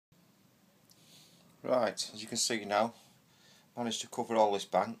Right, as you can see now, managed to cover all this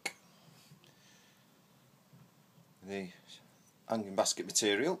bank with the hanging basket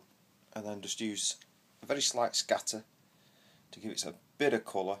material, and then just use a very slight scatter to give it a bit of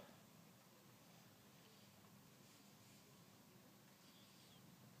colour.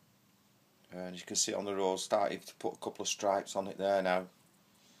 And you can see on the road, starting to put a couple of stripes on it there now,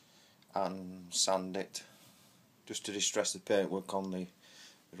 and sand it just to distress the paintwork on the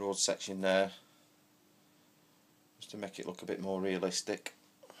road section there, just to make it look a bit more realistic.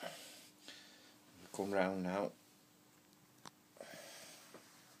 We'll come round now.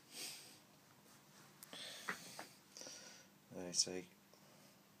 There you see,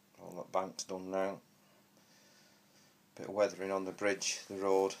 all that bank's done now. Bit of weathering on the bridge, the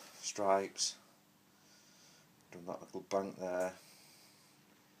road, stripes. Done that little bank there.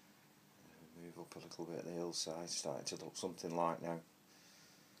 Move up a little bit the hillside, starting to look something like now.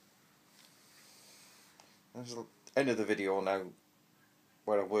 There's the end of the video now,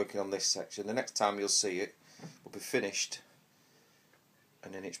 where I'm working on this section. The next time you'll see it will be finished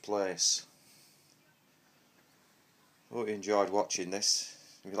and in its place. I hope you enjoyed watching this.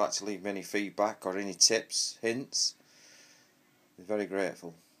 If you'd like to leave me any feedback or any tips, hints, I'd be very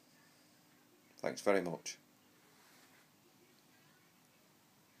grateful. Thanks very much.